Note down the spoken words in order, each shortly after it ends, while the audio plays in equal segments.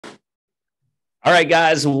All right,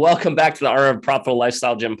 guys, welcome back to the Art of Profitable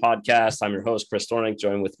Lifestyle Gym podcast. I'm your host, Chris Dornick.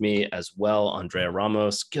 Joined with me as well, Andrea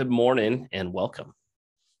Ramos. Good morning and welcome.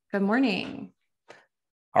 Good morning.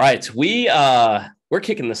 All right, we're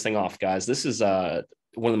kicking this thing off, guys. This is one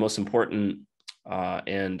of the most important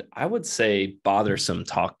and I would say bothersome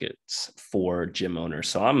topics for gym owners.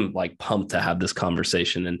 So I'm like pumped to have this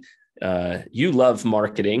conversation. And you love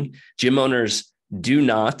marketing. Gym owners do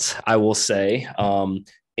not, I will say.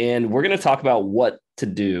 And we're going to talk about what to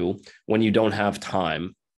do when you don't have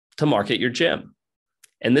time to market your gym.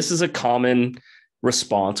 And this is a common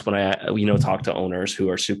response when I, talk to owners who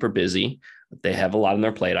are super busy. They have a lot on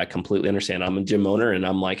their plate. I completely understand. I'm a gym owner and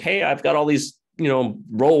I'm like, hey, I've got all these,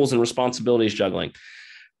 roles and responsibilities juggling.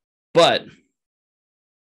 But,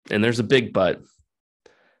 and there's a big but,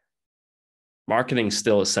 marketing is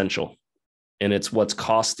still essential. And it's what's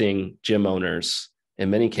costing gym owners, in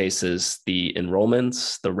many cases, the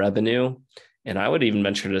enrollments, the revenue, and I would even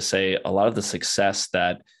venture to say a lot of the success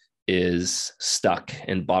that is stuck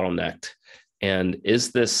and bottlenecked. And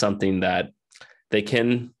is this something that they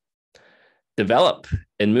can develop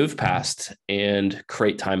and move past and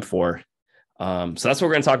create time for? So that's what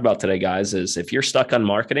we're going to talk about today, guys, is if you're stuck on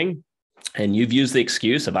marketing and you've used the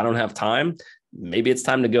excuse of I don't have time, maybe it's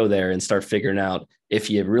time to go there and start figuring out if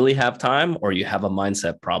you really have time or you have a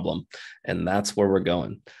mindset problem. And that's where we're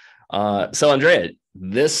going. So Andrea,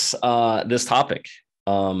 this topic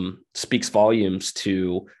speaks volumes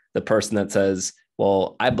to the person that says,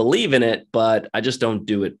 well, I believe in it, but I just don't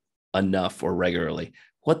do it enough or regularly.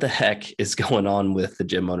 What the heck is going on with the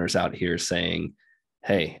gym owners out here saying,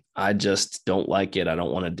 hey, I just don't like it. I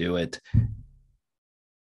don't want to do it.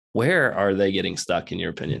 Where are they getting stuck in your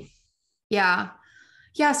opinion? Yeah.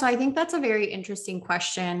 Yeah. So I think that's a very interesting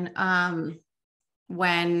question.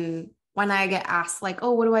 When I get asked like,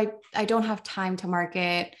 oh, what do I don't have time to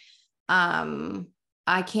market.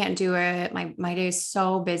 I can't do it. My day is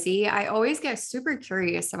so busy. I always get super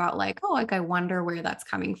curious about like, oh, like I wonder where that's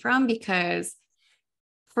coming from, because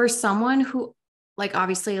for someone who like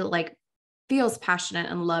obviously like feels passionate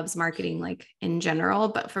and loves marketing like in general,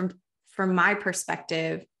 but from my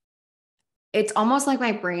perspective, it's almost like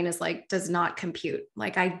my brain is like, does not compute.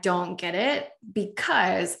 Like, I don't get it,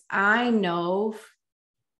 because I know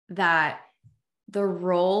that the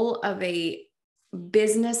role of a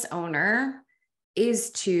business owner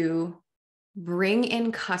is to bring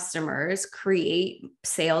in customers, create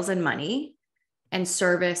sales and money, and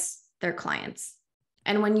service their clients.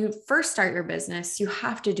 And when you first start your business, you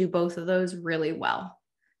have to do both of those really well.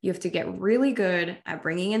 You have to get really good at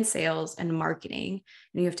bringing in sales and marketing,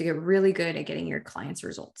 and you have to get really good at getting your clients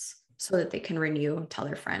results so that they can renew, tell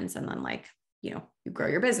their friends, and then you grow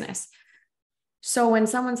your business. So when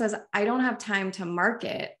someone says, I don't have time to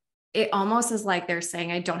market, it almost is like they're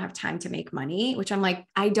saying, I don't have time to make money, which I'm like,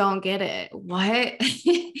 I don't get it. What?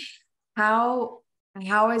 How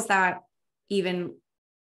is that even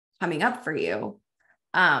coming up for you?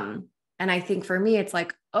 And I think for me, it's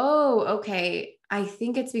like, oh, okay. I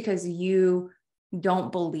think it's because you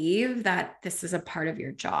don't believe that this is a part of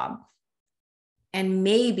your job. And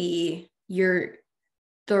maybe the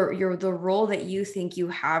role that you think you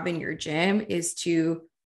have in your gym is to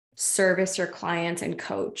service your clients and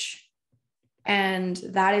coach. And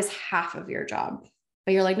that is half of your job.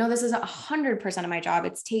 But you're like, no, this is 100% of my job.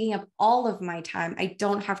 It's taking up all of my time. I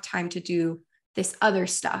don't have time to do this other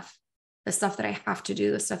stuff, the stuff that I have to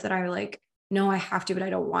do, the stuff that I like, no, I have to, but I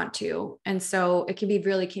don't want to. And so it can be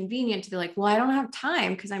really convenient to be like, well, I don't have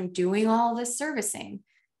time because I'm doing all this servicing.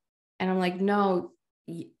 And I'm like, no,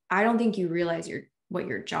 I don't think you realize what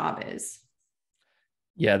your job is.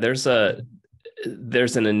 Yeah, there's an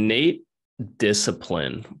innate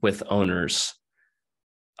discipline with owners,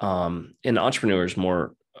 and entrepreneurs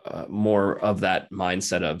more of that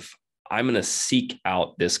mindset of I'm going to seek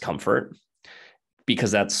out discomfort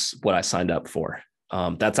because that's what I signed up for.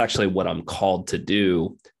 That's actually what I'm called to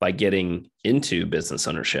do by getting into business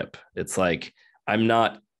ownership. It's like, I'm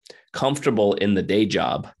not comfortable in the day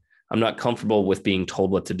job. I'm not comfortable with being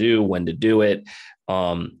told what to do, when to do it.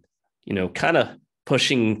 Kind of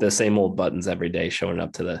pushing the same old buttons every day, showing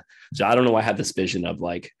up to so I don't know. I had this vision of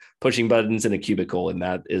like pushing buttons in a cubicle, and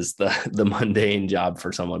that is the mundane job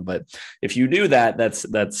for someone. But if you do that, that's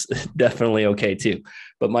definitely okay too.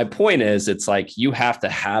 But my point is, it's like you have to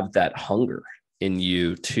have that hunger in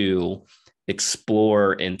you to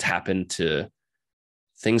explore and tap into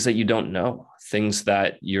things that you don't know, things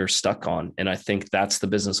that you're stuck on. And I think that's the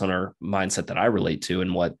business owner mindset that I relate to.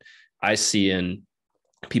 And what I see in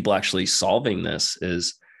people actually solving this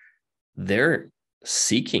is they're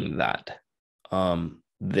seeking that.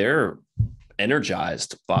 They're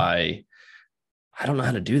energized by I don't know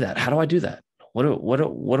how to do that. How do I do that? What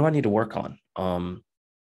do I need to work on?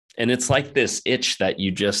 And it's like this itch that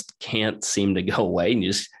you just can't seem to go away, and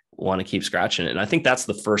you just want to keep scratching it. And I think that's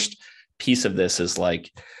the first piece of this, is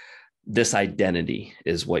like this identity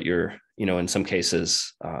is what you're, in some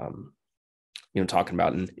cases, talking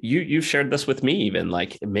about. And you've shared this with me, even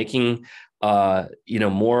like making,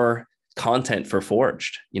 more content for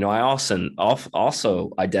Forged. I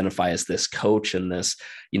also identify as this coach and this,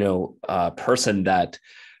 person that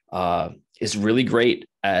is really great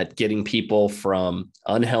at getting people from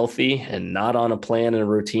unhealthy and not on a plan and a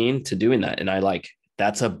routine to doing that. And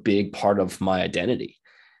that's a big part of my identity.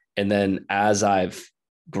 And then as I've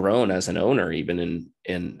grown as an owner, even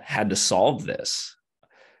and had to solve this,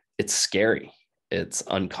 it's scary. It's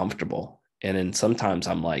uncomfortable. And then sometimes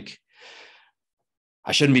I'm like,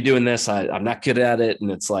 I shouldn't be doing this. I'm not good at it. And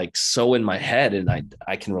it's like so in my head. And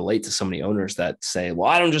I can relate to so many owners that say, well,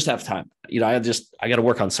 I don't just have time. I got to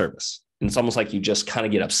work on service. And it's almost like you just kind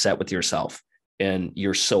of get upset with yourself, and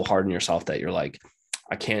you're so hard on yourself that you're like,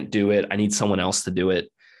 I can't do it. I need someone else to do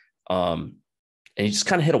it. And you just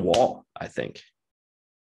kind of hit a wall, I think,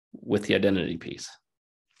 with the identity piece.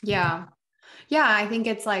 Yeah. Yeah. I think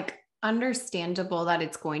it's like understandable that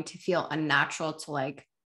it's going to feel unnatural to like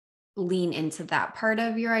lean into that part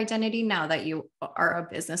of your identity. Now that you are a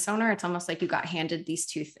business owner, it's almost like you got handed these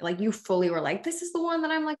two, like you fully were like, this is the one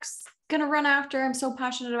that I'm like going to run after. I'm so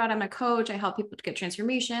passionate about. I'm a coach. I help people to get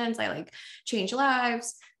transformations. I like change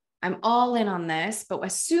lives. I'm all in on this. But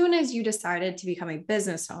as soon as you decided to become a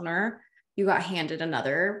business owner, you got handed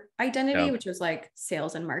another identity, which was like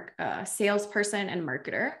salesperson and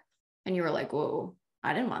marketer. And you were like, whoa,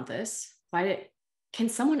 I didn't want this. Can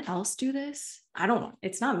someone else do this?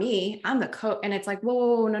 It's not me. I'm the coach. And it's like,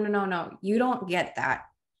 whoa, no. You don't get that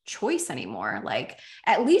choice anymore. Like,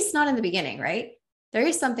 at least not in the beginning, right? There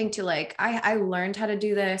is something to like, I learned how to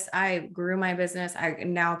do this. I grew my business. I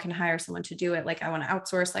now can hire someone to do it. Like, I want to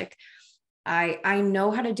outsource. Like, I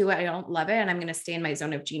know how to do it. I don't love it. And I'm going to stay in my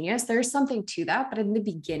zone of genius. There's something to that. But in the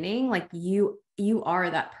beginning, like you are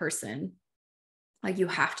that person. Like, you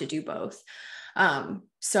have to do both.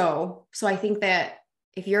 So I think that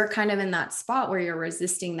if you're kind of in that spot where you're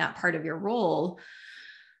resisting that part of your role,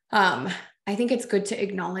 I think it's good to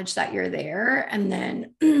acknowledge that you're there. And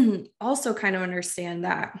then also kind of understand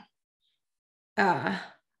that,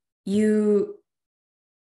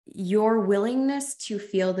 your willingness to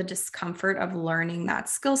feel the discomfort of learning that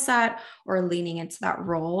skill set or leaning into that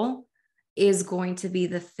role is going to be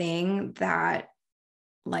the thing that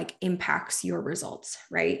like impacts your results,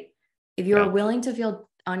 right? If you're willing to feel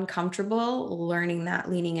uncomfortable learning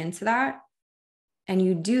that, leaning into that, and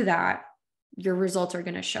you do that, your results are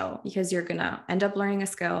going to show, because you're going to end up learning a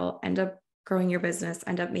skill, end up growing your business,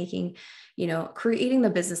 end up making, creating the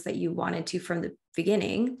business that you wanted to from the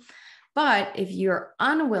beginning. But if you're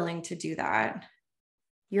unwilling to do that,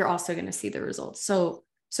 you're also going to see the results. So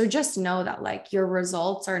just know that like your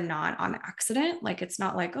results are not on accident. Like, it's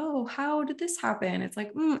not like, oh, how did this happen? It's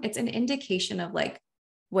like, it's an indication of like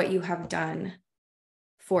what you have done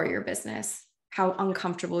for your business, how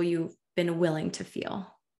uncomfortable you've been willing to feel.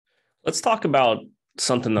 Let's talk about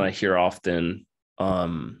something that I hear often.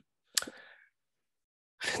 The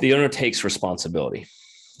owner takes responsibility,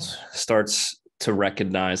 starts to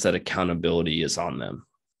recognize that accountability is on them.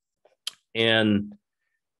 And,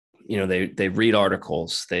 they read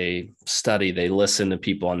articles, they study, they listen to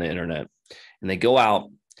people on the internet, and they go out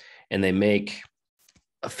and they make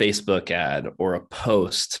a Facebook ad or a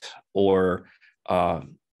post or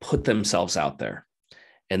put themselves out there,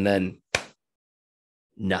 and then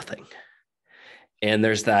nothing. And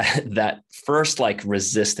there's that first like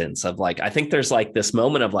resistance of like, I think there's like this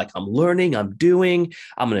moment of like, I'm learning, I'm doing,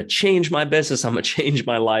 I'm going to change my business, I'm going to change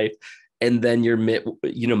my life. And then you're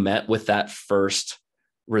met with that first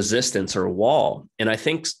resistance or wall. And I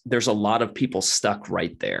think there's a lot of people stuck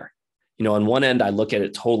right there. On one end, I look at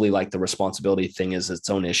it totally like the responsibility thing is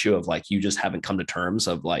its own issue of like, you just haven't come to terms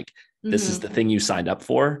of like, this is the thing you signed up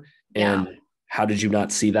for. And how did you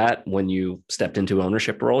not see that when you stepped into an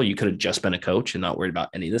ownership role? You could have just been a coach and not worried about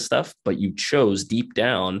any of this stuff, but you chose deep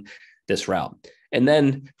down this route. And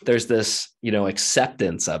then there's this,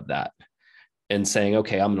 acceptance of that and saying,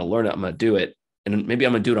 okay, I'm going to learn it. I'm going to do it. And maybe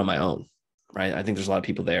I'm going to do it on my own. Right. I think there's a lot of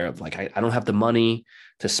people there of like, I don't have the money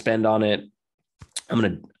to spend on it. I'm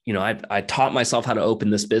going to, I taught myself how to open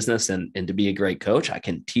this business and to be a great coach. I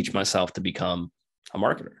can teach myself to become a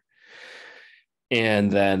marketer.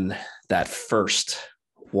 And then that first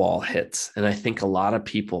wall hits. And I think a lot of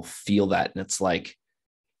people feel that, and it's like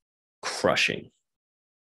crushing.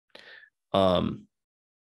 No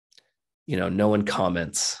one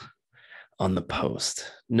comments. on the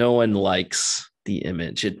post. No one likes the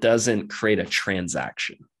image. It doesn't create a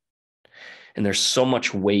transaction. And there's so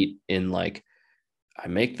much weight in like, I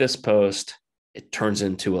make this post, it turns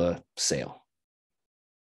into a sale.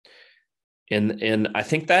 And I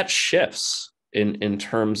think that shifts in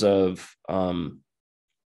terms of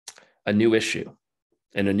a new issue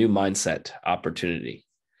and a new mindset opportunity.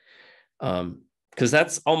 Because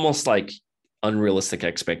that's almost like unrealistic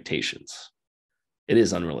expectations. It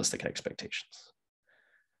is unrealistic expectations.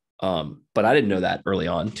 But I didn't know that early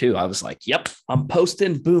on too. I was like, yep, I'm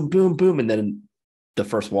posting, boom, boom, boom. And then the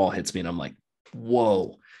first wall hits me and I'm like,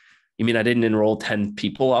 whoa, you mean I didn't enroll 10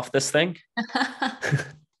 people off this thing?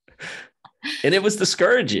 And it was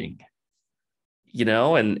discouraging,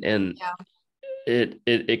 and Yeah.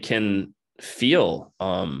 it can feel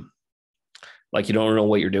like you don't know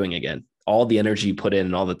what you're doing again. All the energy you put in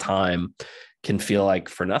and all the time can feel like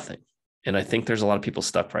for nothing. And I think there's a lot of people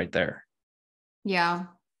stuck right there. Yeah.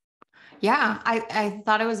 Yeah. I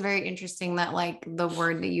thought it was very interesting that like the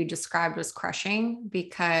word that you described was crushing,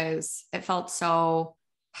 because it felt so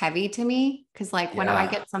heavy to me. Cause like when I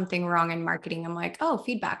get something wrong in marketing, I'm like, oh,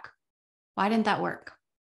 feedback. Why didn't that work?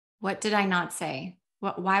 What did I not say?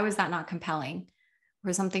 Why was that not compelling?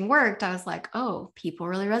 Where something worked, I was like, oh, people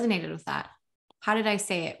really resonated with that. How did I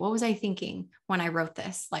say it? What was I thinking when I wrote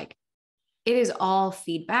this? Like, it is all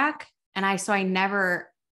feedback. And I never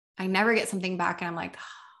get something back and I'm like,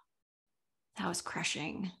 oh, that was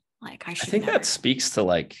crushing. Like I I should think never. that speaks to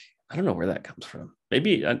like, I don't know where that comes from.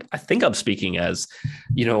 Maybe I think I'm speaking as,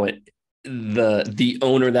 the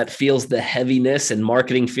owner that feels the heaviness, and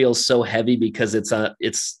marketing feels so heavy because it's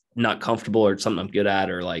not comfortable or something I'm good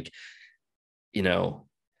at, or like,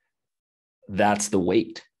 that's the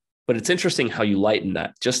weight. But it's interesting how you lighten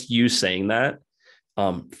that. Just you saying that,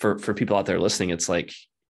 for people out there listening, it's like,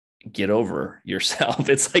 get over yourself.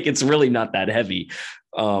 It's like, it's really not that heavy.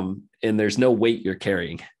 And there's no weight you're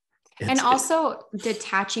carrying. And also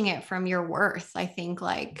detaching it from your worth. I think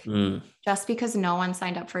like just because no one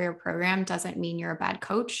signed up for your program doesn't mean you're a bad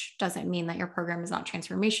coach, doesn't mean that your program is not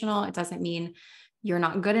transformational. It doesn't mean you're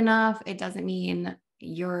not good enough. It doesn't mean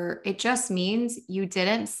it just means you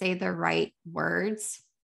didn't say the right words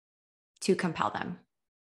to compel them.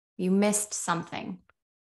 You missed something.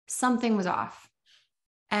 Something was off.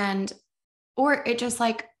 And, or it just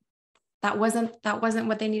like, that wasn't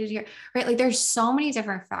what they needed to hear, right? Like there's so many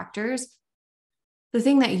different factors. The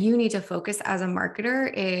thing that you need to focus as a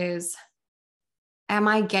marketer is, am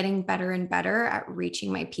I getting better and better at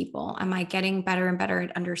reaching my people? Am I getting better and better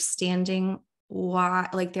at understanding why,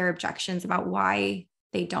 like their objections about why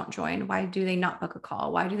they don't join? Why do they not book a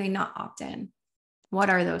call? Why do they not opt in? What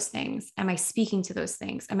are those things? Am I speaking to those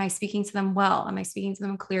things? Am I speaking to them well? Am I speaking to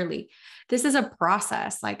them clearly? This is a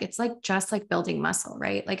process. Like, it's like just like building muscle,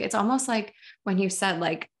 right? Like, it's almost like when you said,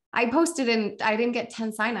 like, I posted and I didn't get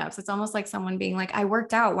 10 signups. It's almost like someone being like, I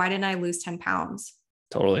worked out. Why didn't I lose 10 pounds?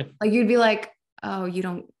 Totally. Like, you'd be like, oh,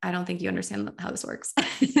 I don't think you understand how this works.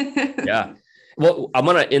 Yeah. Well, I'm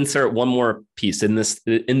going to insert one more piece in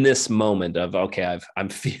this moment of, okay, I'm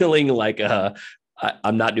feeling like,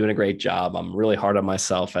 I'm not doing a great job. I'm really hard on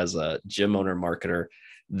myself as a gym owner marketer.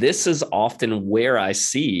 This is often where I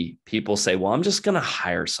see people say, well, I'm just going to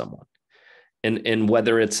hire someone. And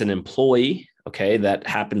whether it's an employee, okay, that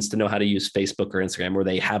happens to know how to use Facebook or Instagram, or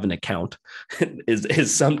they have an account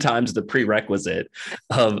is sometimes the prerequisite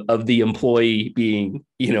of the employee being,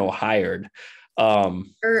 hired.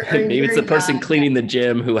 Maybe it's the person cleaning the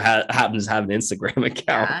gym who happens to have an Instagram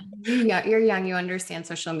account. Yeah, you're young. You understand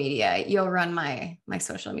social media. You'll run my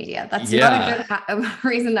social media. That's not a good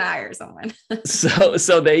reason to hire someone.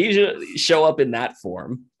 so they usually show up in that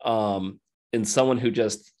form. And someone who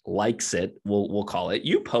just likes it, we'll call it.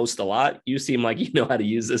 You post a lot. You seem like you know how to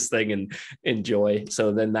use this thing and enjoy.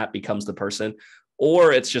 So then that becomes the person.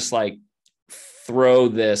 Or it's just like, throw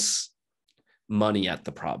this money at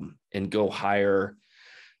the problem and go hire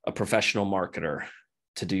a professional marketer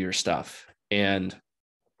to do your stuff. And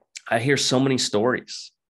I hear so many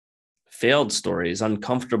stories, failed stories,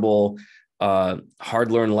 uncomfortable,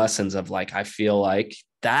 hard-learned lessons of like, I feel like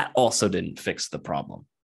that also didn't fix the problem.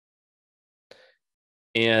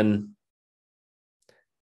 And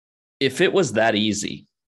if it was that easy,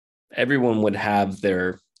 everyone would have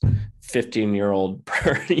their 15-year-old,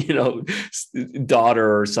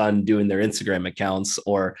 daughter or son doing their Instagram accounts,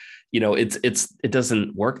 or, it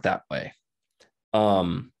doesn't work that way.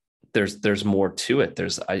 There's more to it.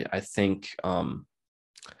 There's, I think,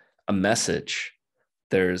 a message,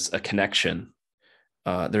 there's a connection.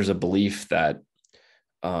 There's a belief that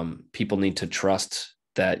people need to trust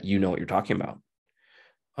that you know what you're talking about.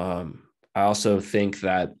 I also think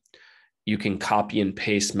that you can copy and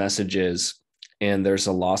paste messages, and there's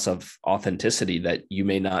a loss of authenticity that you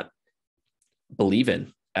may not believe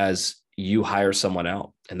in as you hire someone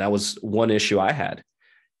out. And that was one issue I had.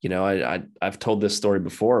 You know, I've told this story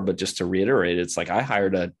before, but just to reiterate, it's like I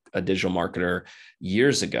hired a digital marketer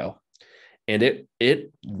years ago, and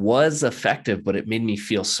it was effective, but it made me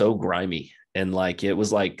feel so grimy. And like, it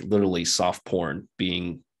was like literally soft porn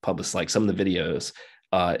being published, like some of the videos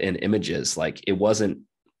and images, like it wasn't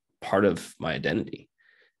part of my identity.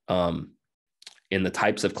 In the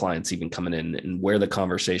types of clients even coming in and where the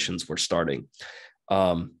conversations were starting.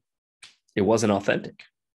 It wasn't authentic.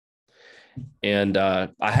 And I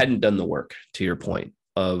hadn't done the work, to your point,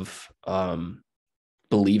 of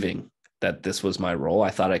believing that this was my role. I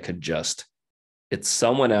thought I could just, it's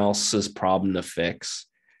someone else's problem to fix.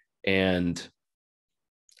 And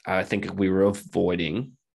I think we were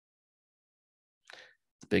avoiding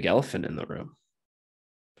the big elephant in the room,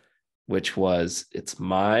 which was it's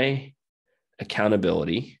my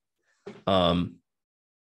accountability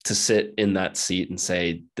to sit in that seat and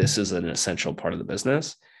say, this is an essential part of the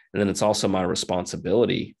business. And then it's also my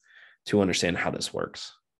responsibility to understand how this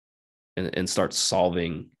works and start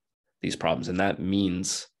solving these problems. And that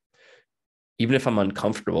means, even if I'm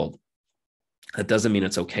uncomfortable, that doesn't mean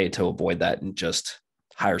it's okay to avoid that and just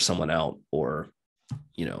hire someone out, or,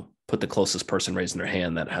 you know, put the closest person raising their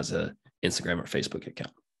hand that has a Instagram or Facebook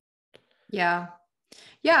account. Yeah.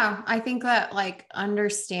 Yeah. I think that like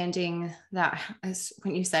understanding that is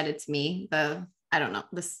when you said it's me, I don't know,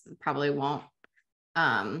 this probably won't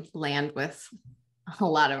land with a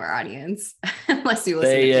lot of our audience unless you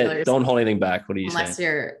listen to Taylor. Don't hold anything back. What are you unless saying?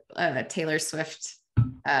 You're a Taylor Swift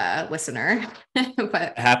listener.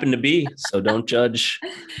 But happen to be, so don't judge.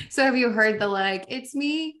 So have you heard the like, it's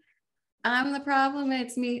me, I'm the problem,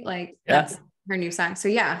 it's me, like that's her new song. So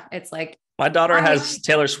yeah, it's like my daughter has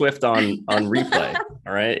Taylor Swift on replay.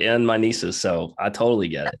 All right. And my nieces. So I totally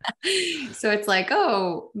get it. So it's like,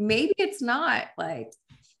 oh, maybe it's not like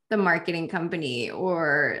the marketing company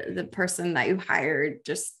or the person that you hired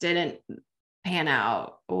just didn't pan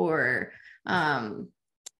out, or the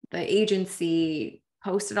agency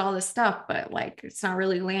posted all this stuff, but like, it's not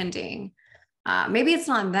really landing. Maybe it's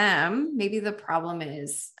not them. Maybe the problem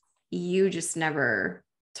is you just never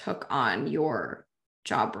took on your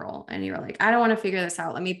job role and you were like, I don't want to figure this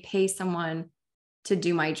out. Let me pay someone to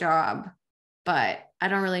do my job, but I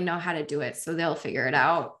don't really know how to do it. So they'll figure it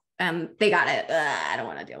out. And they got it. I don't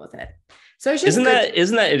want to deal with it. So it's just isn't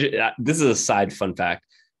that this is a side fun fact.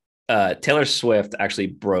 Taylor Swift actually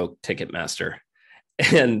broke Ticketmaster,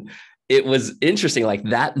 and it was interesting. Like,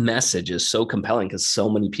 that message is so compelling because so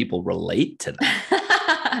many people relate to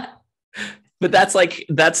that. But that's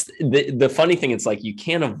the funny thing. It's like, you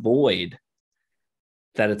can't avoid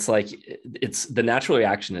that. It's like, it's the natural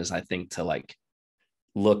reaction is, I think, to like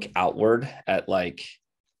look outward at like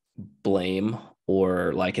blame,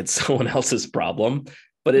 or like it's someone else's problem,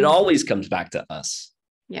 but it always comes back to us.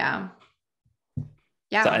 Yeah.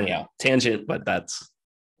 Yeah. So anyhow, tangent, but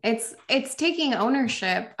it's taking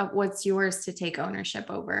ownership of what's yours to take ownership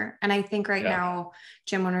over. And I think right now,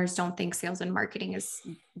 gym owners don't think sales and marketing is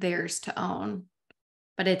theirs to own,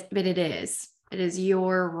 but it is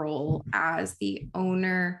your role as the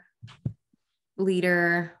owner,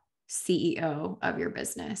 leader, CEO of your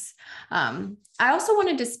business. I also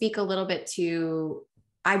wanted to speak a little bit to,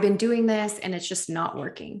 I've been doing this and it's just not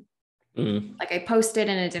working. Like I posted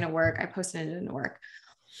and it didn't work. I posted and it didn't work.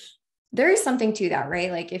 There is something to that,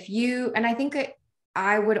 right? Like and I think that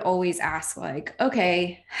I would always ask like,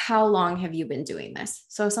 okay, how long have you been doing this?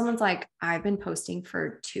 So if someone's like, I've been posting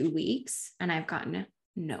for 2 weeks and I've gotten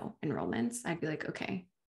no enrollments, I'd be like, okay,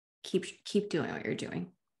 keep doing what you're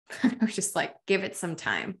doing. I was just like, give it some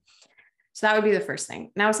time. So that would be the first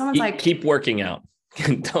thing. Now, if someone's like, keep working out.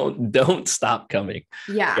 don't stop coming.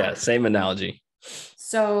 Yeah. Same analogy.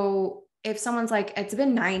 So if someone's like, it's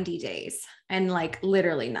been 90 days and like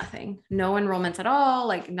literally nothing, no enrollments at all,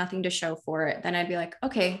 like nothing to show for it, then I'd be like,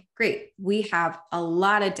 okay, great. We have a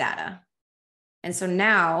lot of data. And so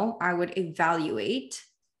now I would evaluate,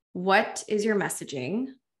 what is your messaging?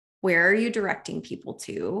 Where are you directing people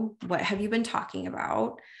to? What have you been talking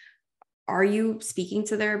about? Are you speaking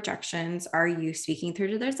to their objections? Are you speaking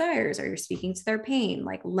through to their desires? Are you speaking to their pain?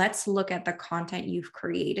 Like, let's look at the content you've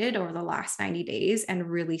created over the last 90 days and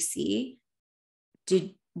really see,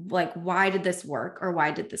 why did this work or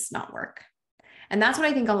why did this not work? And that's what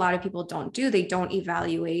I think a lot of people don't do. They don't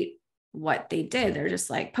evaluate what they did. They're just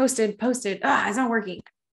like, posted, it's not working.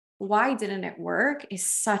 Why didn't it work is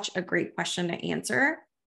such a great question to answer,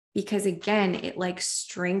 because again, it like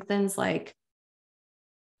strengthens like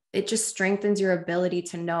it just strengthens your ability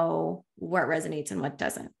to know what resonates and what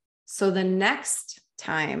doesn't. So the next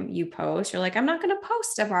time you post, you're like, I'm not going to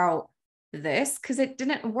post about this because it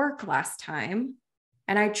didn't work last time.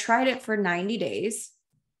 And I tried it for 90 days.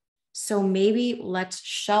 So maybe let's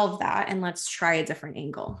shelve that and let's try a different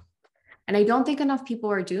angle. And I don't think enough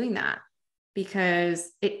people are doing that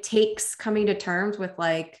because it takes coming to terms with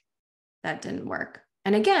like, that didn't work.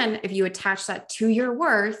 And again, if you attach that to your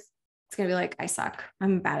worth, it's going to be like, I suck.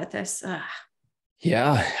 I'm bad at this. Ugh.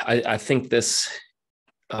 Yeah. I think this,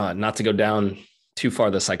 not to go down too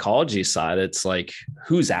far the psychology side, it's like,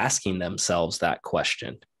 who's asking themselves that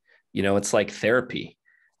question? You know, it's like therapy.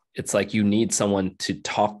 It's like you need someone to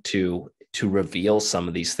talk to reveal some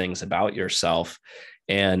of these things about yourself.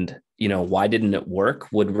 And, you know, why didn't it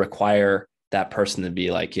work would require that person to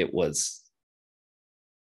be like, it was,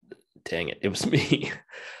 dang it, it was me,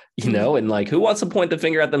 you know, and like, who wants to point the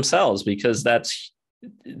finger at themselves? Because that's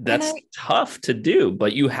tough to do,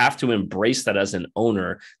 but you have to embrace that as an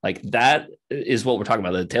owner. Like that is what we're talking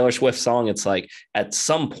about. The Taylor Swift song. It's like at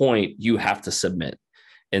some point you have to submit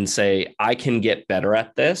and say, I can get better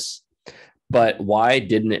at this, but why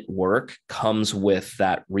didn't it work comes with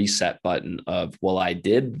that reset button of, well, I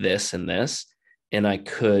did this and this, and I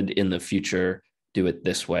could in the future do it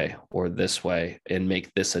this way or this way and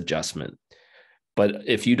make this adjustment. But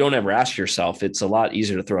if you don't ever ask yourself, it's a lot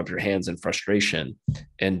easier to throw up your hands in frustration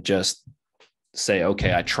and just say,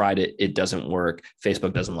 okay, I tried it. It doesn't work.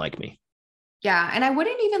 Facebook doesn't like me. Yeah. And I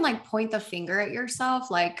wouldn't even like point the finger at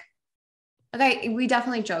yourself. Like, okay, we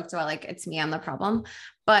definitely joked about like, it's me, I'm the problem.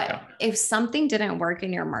 But Yeah. if something didn't work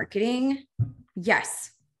in your marketing,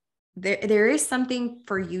 yes, there is something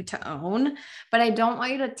for you to own, but I don't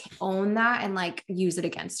want you to own that and like use it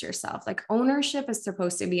against yourself. Like ownership is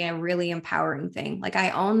supposed to be a really empowering thing. Like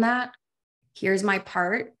I own that. Here's my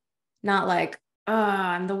part, not like, oh,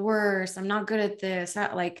 I'm the worst. I'm not good at this.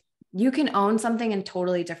 Not like you can own something in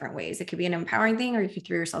totally different ways. It could be an empowering thing, or you could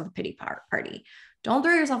throw yourself a pity party. Don't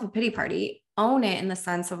throw yourself a pity party. Own it in the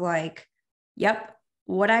sense of like, yep,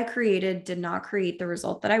 what I created did not create the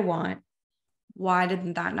result that I want. Why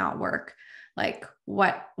didn't that not work? Like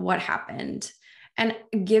what happened? And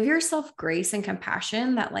give yourself grace and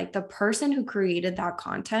compassion that like the person who created that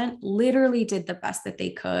content literally did the best that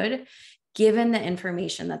they could given the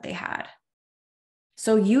information that they had.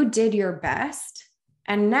 So you did your best,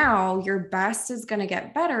 and now your best is going to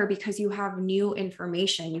get better because you have new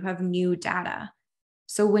information, you have new data.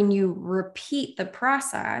 So when you repeat the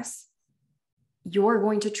process, you're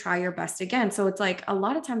going to try your best again. So it's like a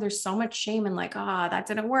lot of times there's so much shame and like, that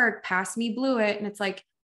didn't work. Past me blew it. And it's like,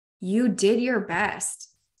 you did your best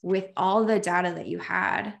with all the data that you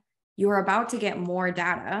had. You're about to get more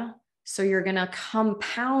data. So you're going to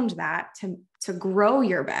compound that to grow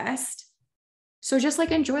your best. So just like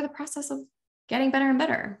enjoy the process of getting better and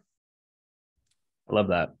better. I love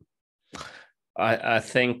that. I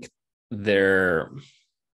think there's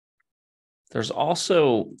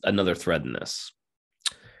also another thread in this.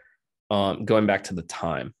 Going back to the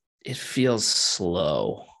time, it feels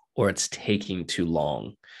slow or it's taking too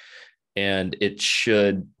long. And it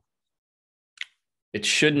shouldn't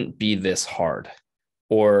be this hard,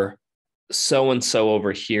 or so-and-so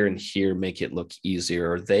over here and here make it look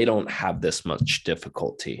easier, or they don't have this much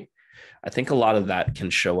difficulty. I think a lot of that can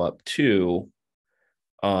show up too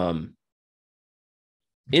in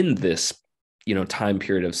this, time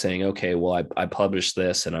period of saying, okay, well, I published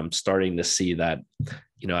this and I'm starting to see that,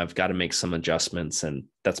 I've got to make some adjustments, and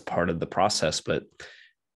that's part of the process. But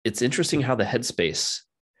it's interesting how the headspace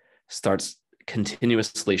starts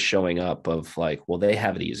continuously showing up of like, well, they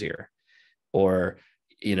have it easier, or,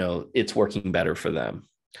 it's working better for them.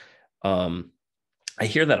 I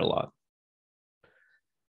hear that a lot.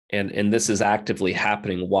 And this is actively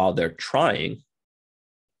happening while they're trying,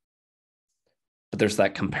 but there's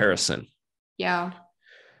that comparison. Yeah.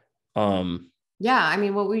 Yeah. I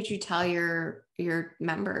mean, what would you tell your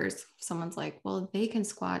members? If someone's like, well, they can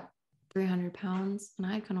squat 300 pounds and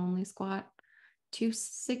I can only squat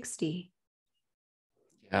 260.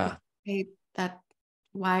 Yeah. Okay,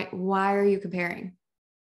 why are you comparing?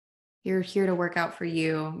 You're here to work out for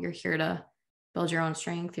you. You're here to build your own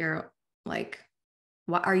strength. You're like,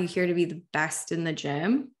 what are you here to be the best in the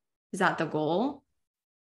gym? Is that the goal?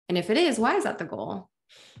 And if it is, why is that the goal?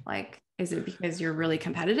 Like, is it because you're really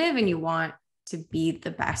competitive and you want to be the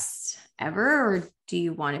best ever? Or do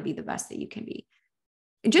you want to be the best that you can be?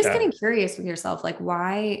 Just getting curious with yourself. Like,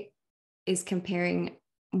 why are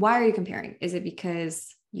you comparing? Is it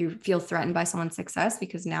because you feel threatened by someone's success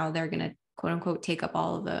because now they're going to quote unquote take up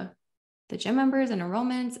all of the gym members and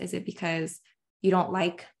enrollments? Is it because you don't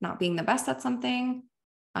like not being the best at something?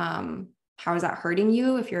 How is that hurting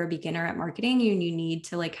you? If you're a beginner at marketing, you need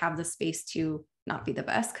to like have the space to not be the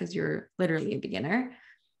best because you're literally a beginner.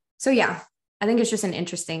 So yeah, I think it's just an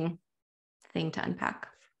interesting thing to unpack.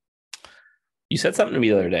 You said something to me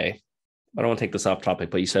the other day. I don't want to take this off topic,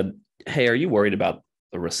 but you said, "Hey, are you worried about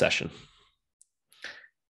the recession?"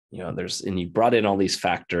 And you brought in all these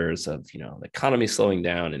factors of, the economy slowing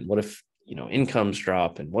down, and what if, incomes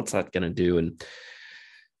drop, and what's that going to do? And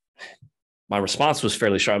my response was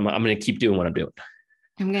fairly sharp. I'm going to keep doing what I'm doing.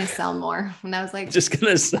 I'm going to sell more. And I was like, just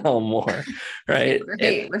going to sell more. Right.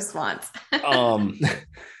 Great response. And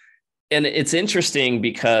it's interesting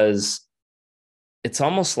because it's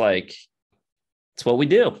almost like it's what we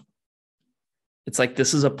do. It's like,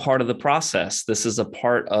 this is a part of the process. This is a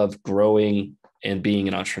part of growing and being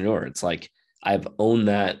an entrepreneur. It's like, I've owned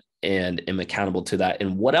that and am accountable to that.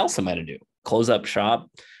 And what else am I to do? Close up shop?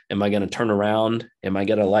 Am I going to turn around? Am I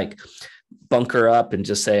going to like bunker up and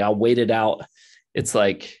just say, I'll wait it out? It's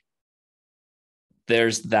like,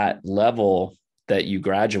 there's that level that you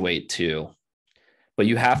graduate to, but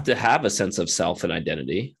you have to have a sense of self and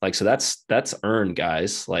identity. Like, so that's earned,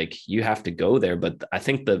 guys. Like, you have to go there. But I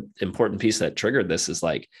think the important piece that triggered this is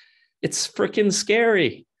like, it's freaking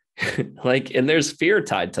scary. Like, and there's fear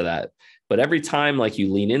tied to that. But every time like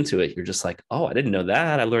you lean into it, you're just like, oh, I didn't know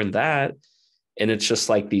that. I learned that. And it's just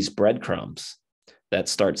like these breadcrumbs that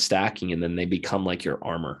start stacking, and then they become like your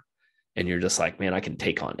armor. And you're just like, man, I can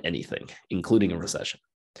take on anything, including a recession.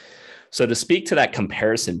 So to speak to that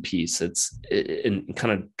comparison piece, and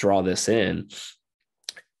kind of draw this in,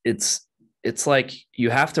 it's like you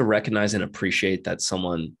have to recognize and appreciate that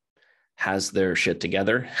someone has their shit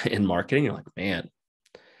together in marketing. You're like, man,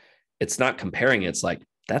 it's not comparing. It's like,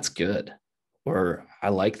 that's good. Or I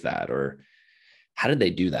like that. Or how did they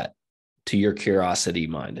do that? To your curiosity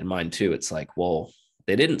mind and mine too. It's like, well,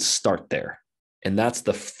 they didn't start there. And that's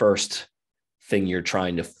the first thing you're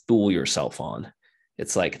trying to fool yourself on.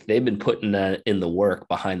 It's like they've been putting that in the work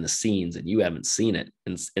behind the scenes and you haven't seen it.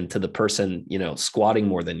 And to the person, squatting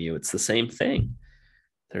more than you, it's the same thing.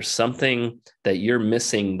 There's something that you're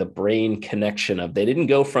missing, the brain connection of. They didn't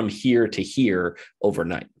go from here to here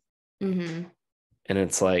overnight. Mm-hmm. And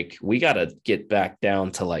it's like, we got to get back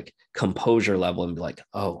down to like composure level and be like,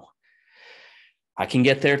 oh, I can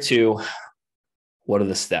get there too. What are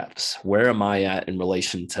the steps? Where am I at in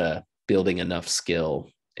relation to building enough skill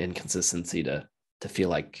and consistency to feel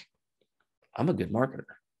like I'm a good marketer?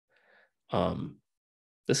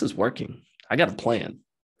 This is working. I got a plan.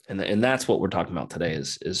 And that's what we're talking about today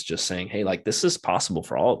is just saying, hey, like, this is possible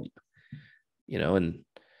for all of you, and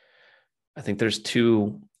I think there's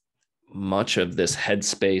too much of this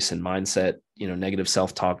headspace and mindset, negative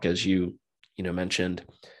self-talk, as you mentioned.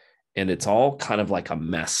 And it's all kind of like a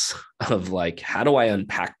mess of like, how do I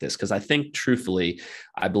unpack this? Because I think truthfully,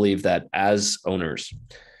 I believe that as owners,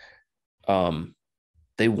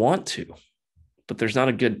 they want to, but there's not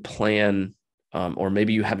a good plan. Or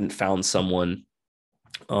maybe you haven't found someone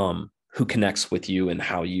who connects with you and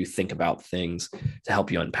how you think about things to help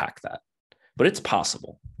you unpack that. But it's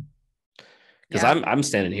possible. Because I'm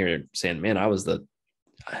standing here saying, man, I was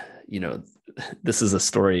this is a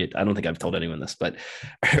story. I don't think I've told anyone this, but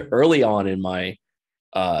early on in my,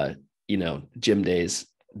 gym days,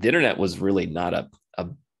 the internet was really not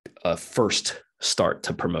a first start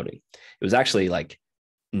to promoting. It was actually like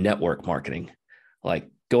network marketing, like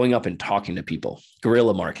going up and talking to people,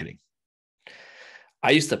 guerrilla marketing.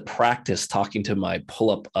 I used to practice talking to my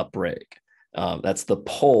pull-up rig. That's the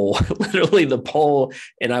pole, literally the pole.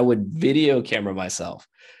 And I would video camera myself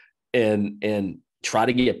and try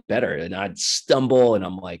to get better. And I'd stumble and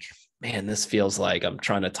I'm like, man, this feels like I'm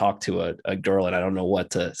trying to talk to a girl and I don't know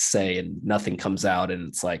what to say and nothing comes out. And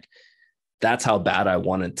it's like, that's how bad I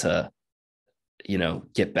wanted to,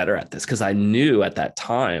 get better at this. Cause I knew at that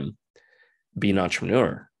time, being an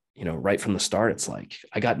entrepreneur, right from the start, it's like,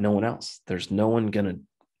 I got no one else. There's no one going to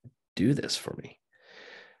do this for me.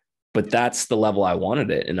 But that's the level I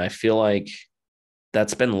wanted it. And I feel like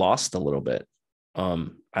that's been lost a little bit.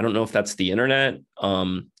 I don't know if that's the internet,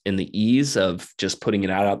 and the ease of just putting it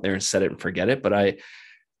out there and set it and forget it. But I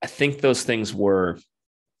think those things were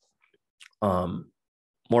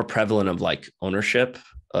more prevalent of like ownership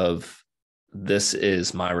of, this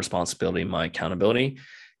is my responsibility, my accountability.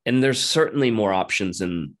 And there's certainly more options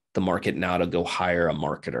in the market now to go hire a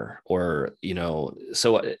marketer or,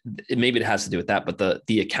 so maybe it has to do with that, but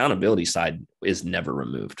the accountability side is never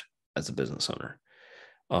removed as a business owner.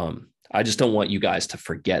 I just don't want you guys to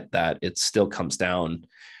forget that it still comes down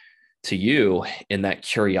to you and that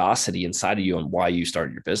curiosity inside of you and why you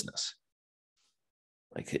started your business.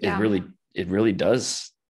 Like it really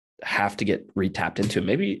does have to get retapped into.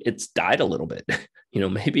 Maybe it's died a little bit.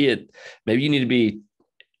 Maybe you need to be,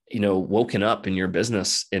 woken up in your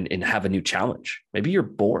business and have a new challenge. Maybe you're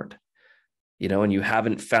bored, and you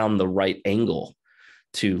haven't found the right angle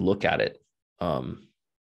to look at it.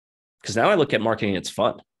 Because now I look at marketing, it's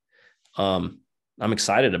fun. I'm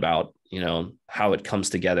excited about, how it comes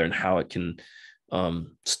together and how it can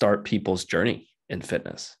start people's journey in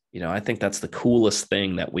fitness. I think that's the coolest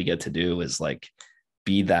thing that we get to do is like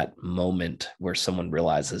be that moment where someone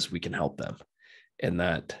realizes we can help them. And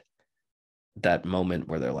that moment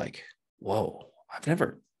where they're like, whoa, I've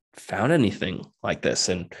never found anything like this.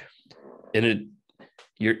 And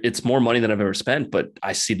it's more money than I've ever spent, but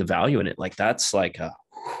I see the value in it. Like that's like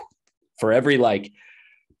for every like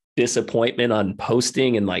disappointment on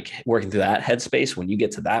posting and like working through that headspace, when you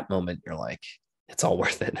get to that moment, you're like, it's all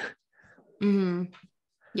worth it. Mm-hmm.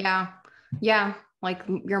 Yeah. Yeah. Like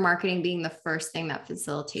your marketing being the first thing that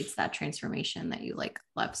facilitates that transformation that you like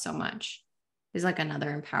love so much is like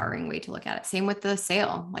another empowering way to look at it. Same with the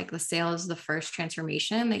sale. Like the sale is the first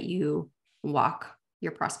transformation that you walk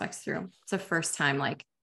your prospects through. It's the first time like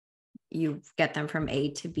you get them from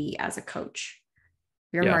A to B as a coach.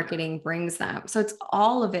 Your marketing brings them. So it's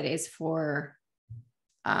all of it is for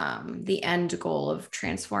the end goal of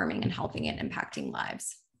transforming and helping it impacting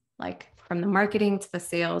lives. Like from the marketing to the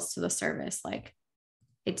sales to the service, like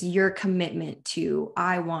it's your commitment to,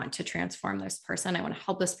 I want to transform this person. I want to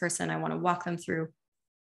help this person. I want to walk them through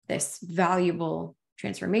this valuable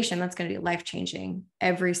transformation that's going to be life-changing.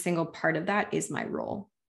 Every single part of that is my role,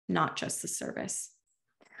 not just the service.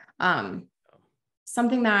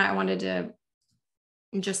 Something that I wanted to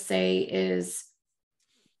just say is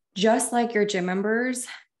just like your gym members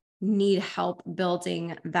need help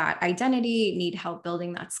building that identity, need help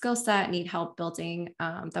building that skill set, need help building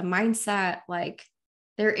the mindset. Like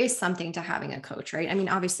there is something to having a coach, right? I mean,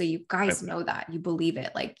 obviously you guys know that, you believe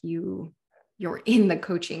it, like you're in the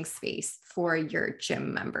coaching space for your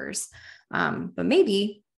gym members. But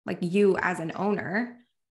maybe like you as an owner,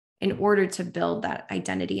 in order to build that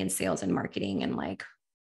identity in sales and marketing and like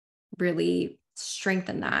really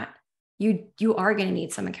strengthen that, you are going to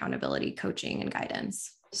need some accountability, coaching, and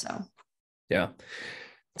guidance. So, yeah,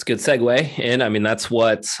 it's a good segue. And I mean, that's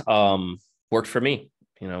what worked for me.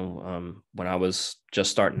 When I was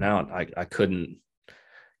just starting out, I couldn't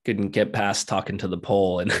get past talking to the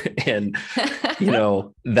pole and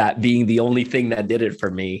that being the only thing that did it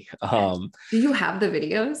for me. Do you have the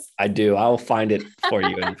videos? I do. I'll find it for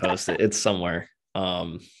you and post it. It's somewhere.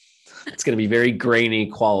 It's going to be very grainy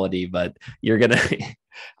quality, but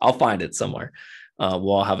I'll find it somewhere.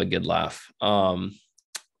 We'll all have a good laugh.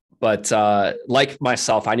 But like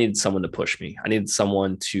myself, I needed someone to push me. I needed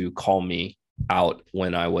someone to call me out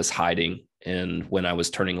when I was hiding and when I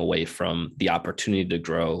was turning away from the opportunity to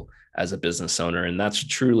grow as a business owner. And that's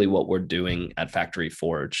truly what we're doing at Factory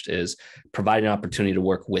Forged, is providing an opportunity to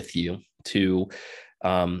work with you to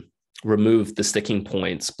remove the sticking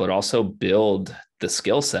points, but also build the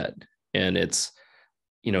skill set. And it's,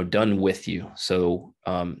 done with you. So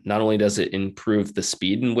not only does it improve the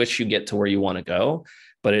speed in which you get to where you want to go,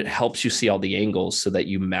 but it helps you see all the angles so that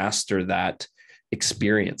you master that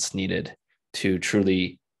experience needed to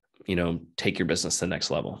truly, take your business to the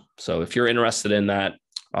next level. So if you're interested in that,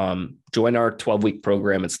 join our 12-week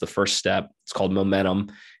program. It's the first step. It's called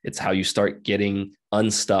Momentum. It's how you start getting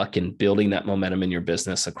unstuck and building that momentum in your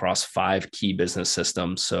business across 5 key business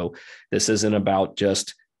systems. So this isn't about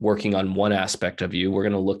just working on one aspect of you. We're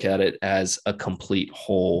going to look at it as a complete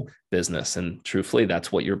whole business. And truthfully,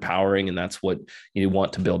 that's what you're powering and that's what you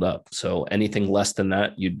want to build up. So anything less than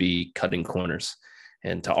that, you'd be cutting corners.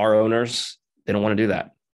 And to our owners, they don't want to do that.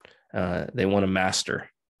 They want to master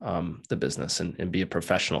the business and be a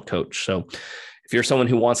professional coach. So if you're someone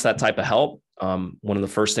who wants that type of help, one of the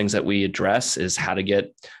first things that we address is how to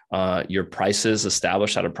get your prices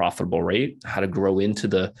established at a profitable rate, how to grow into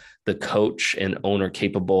the coach and owner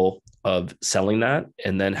capable of selling that,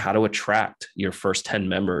 and then how to attract your first 10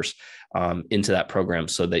 members into that program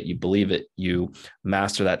so that you believe it, you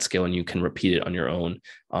master that skill, and you can repeat it on your own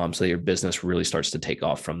so that your business really starts to take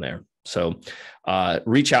off from there. So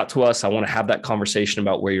reach out to us. I want to have that conversation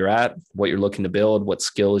about where you're at, what you're looking to build, what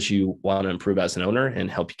skills you want to improve as an owner, and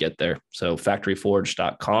help you get there. So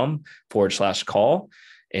factoryforge.com/call.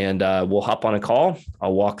 And we'll hop on a call.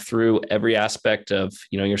 I'll walk through every aspect of,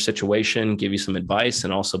 your situation, give you some advice,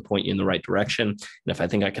 and also point you in the right direction. And if I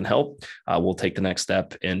think I can help, we'll take the next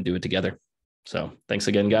step and do it together. So thanks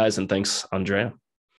again, guys. And thanks, Andrea.